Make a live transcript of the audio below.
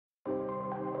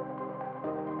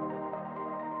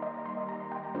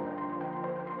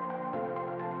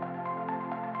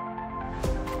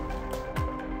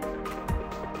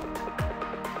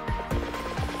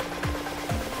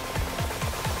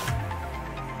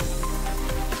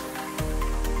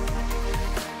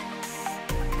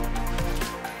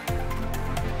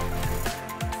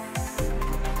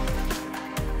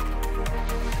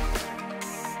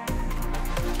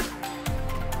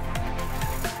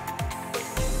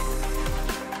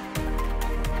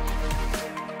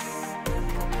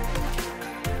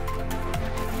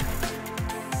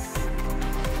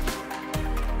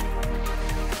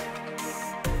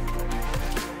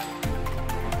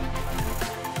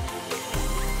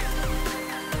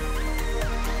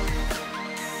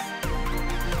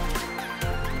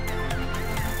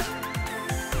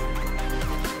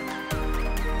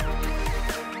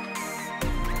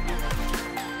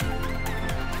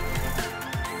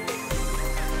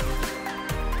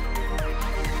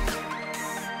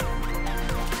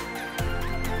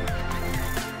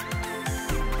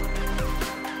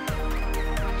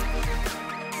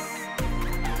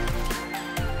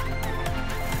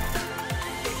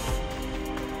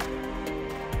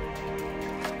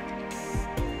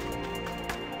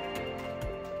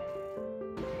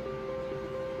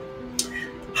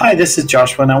Hi, this is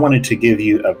Joshua, and I wanted to give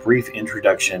you a brief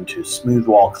introduction to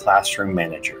Smoothwall Classroom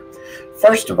Manager.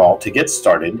 First of all, to get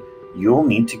started, you'll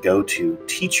need to go to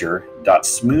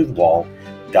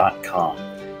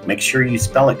teacher.smoothwall.com. Make sure you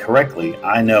spell it correctly.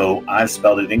 I know I've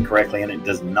spelled it incorrectly, and it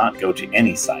does not go to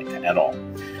any site at all.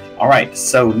 All right,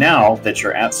 so now that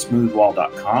you're at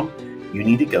smoothwall.com, you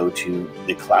need to go to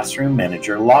the Classroom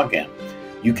Manager login.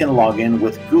 You can log in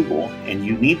with Google, and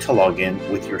you need to log in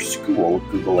with your school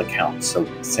Google account. So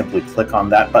simply click on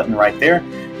that button right there,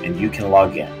 and you can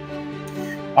log in.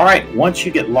 All right, once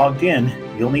you get logged in,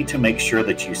 you'll need to make sure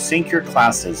that you sync your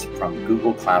classes from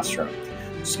Google Classroom.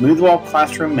 Smoothwall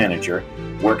Classroom Manager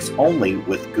works only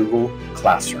with Google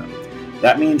Classroom.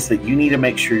 That means that you need to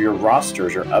make sure your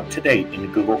rosters are up to date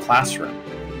in Google Classroom.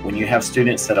 When you have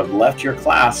students that have left your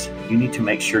class, you need to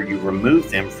make sure you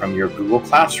remove them from your Google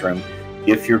Classroom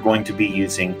if you're going to be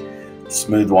using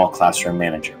Smoothwall Classroom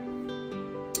Manager.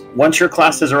 Once your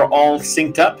classes are all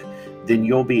synced up, then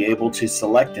you'll be able to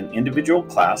select an individual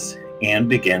class and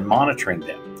begin monitoring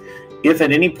them. If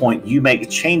at any point you make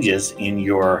changes in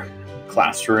your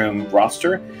classroom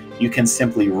roster, you can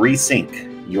simply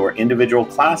resync your individual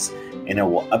class and it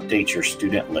will update your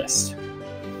student list.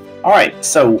 All right,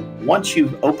 so once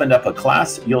you've opened up a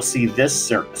class, you'll see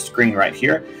this screen right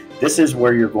here. This is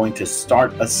where you're going to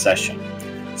start a session.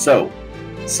 So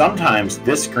sometimes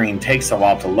this screen takes a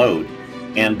while to load,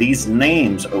 and these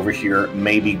names over here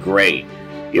may be gray.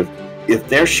 If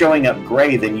they're showing up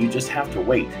gray, then you just have to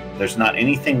wait. There's not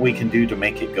anything we can do to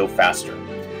make it go faster.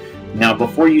 Now,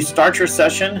 before you start your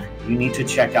session, you need to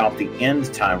check out the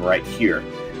end time right here.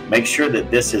 Make sure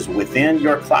that this is within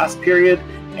your class period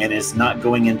and is not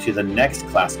going into the next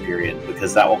class period,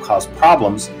 because that will cause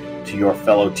problems to your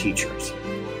fellow teachers.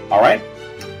 All right,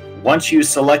 once you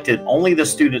selected only the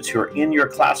students who are in your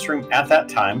classroom at that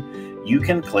time, you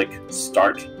can click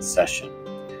Start Session.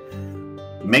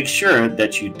 Make sure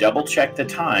that you double check the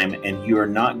time and you are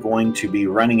not going to be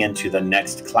running into the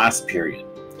next class period.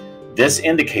 This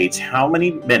indicates how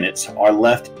many minutes are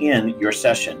left in your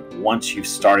session once you've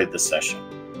started the session.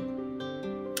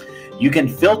 You can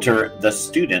filter the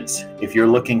students. If you're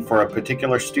looking for a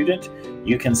particular student,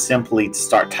 you can simply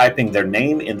start typing their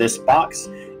name in this box,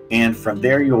 and from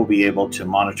there you will be able to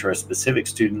monitor a specific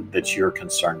student that you're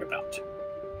concerned about.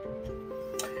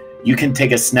 You can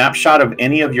take a snapshot of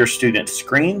any of your students'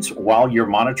 screens while you're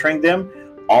monitoring them.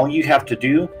 All you have to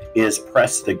do is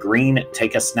press the green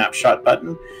Take a Snapshot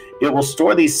button. It will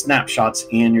store these snapshots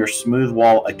in your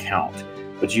Smoothwall account,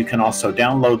 but you can also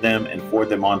download them and forward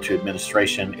them on to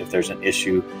administration if there's an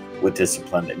issue with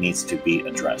discipline that needs to be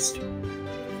addressed.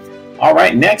 All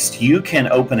right, next you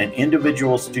can open an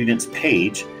individual student's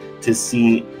page to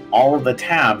see all of the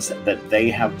tabs that they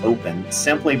have opened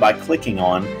simply by clicking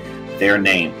on their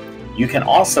name. You can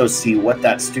also see what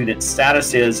that student's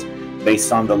status is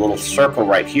based on the little circle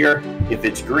right here. If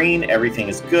it's green, everything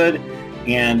is good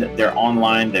and they're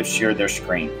online, they've shared their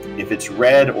screen. If it's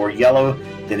red or yellow,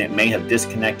 then it may have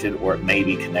disconnected or it may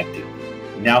be connected.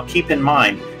 Now keep in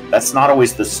mind, that's not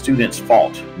always the student's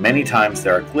fault. Many times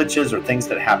there are glitches or things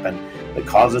that happen that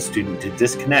cause a student to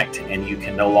disconnect and you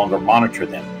can no longer monitor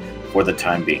them for the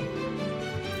time being.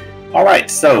 All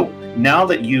right, so now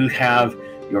that you have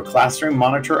your classroom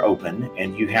monitor open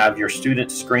and you have your student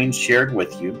screen shared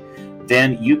with you,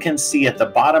 then you can see at the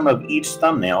bottom of each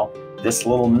thumbnail this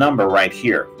little number right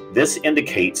here. This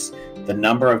indicates the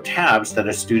number of tabs that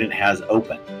a student has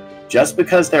open. Just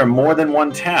because there are more than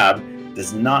one tab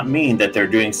does not mean that they're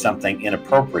doing something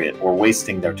inappropriate or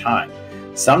wasting their time.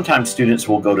 Sometimes students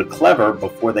will go to Clever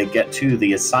before they get to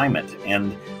the assignment,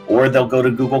 or they'll go to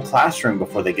Google Classroom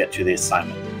before they get to the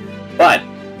assignment. But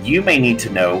you may need to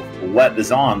know what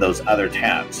is on those other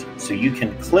tabs. So you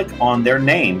can click on their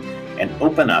name and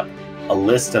open up a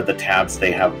list of the tabs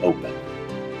they have open.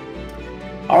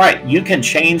 All right, you can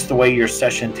change the way your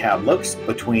session tab looks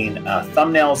between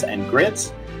thumbnails and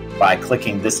grids by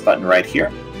clicking this button right here.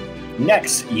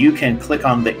 Next, you can click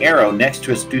on the arrow next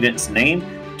to a student's name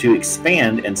to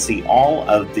expand and see all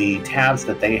of the tabs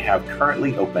that they have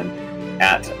currently open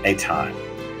at a time.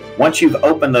 Once you've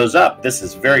opened those up, this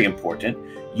is very important,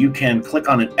 you can click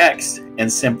on an X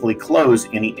and simply close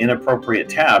any inappropriate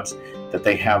tabs that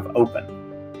they have open.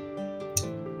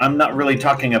 I'm not really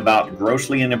talking about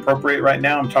grossly inappropriate right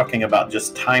now, I'm talking about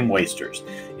just time wasters.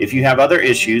 If you have other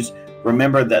issues,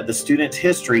 remember that the student's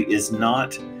history is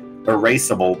not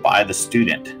erasable by the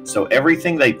student. So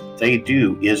everything they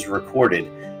do is recorded.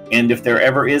 And if there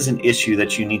ever is an issue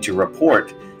that you need to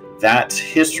report, that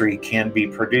history can be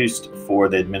produced for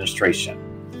the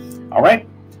administration. All right.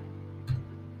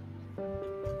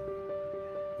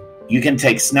 You can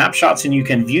take snapshots and you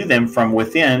can view them from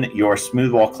within your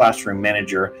Smoothwall Classroom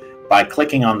Manager by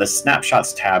clicking on the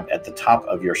Snapshots tab at the top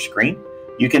of your screen.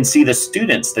 You can see the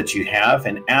students that you have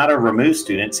and add or remove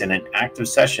students in an active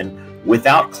session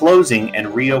without closing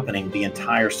and reopening the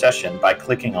entire session by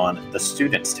clicking on the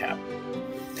Students tab.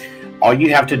 All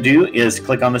you have to do is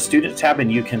click on the Students tab and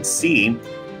you can see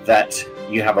that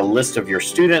you have a list of your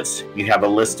students, you have a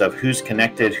list of who's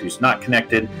connected, who's not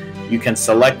connected. You can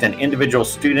select an individual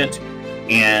student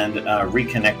and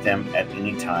reconnect them at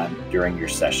any time during your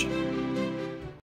session.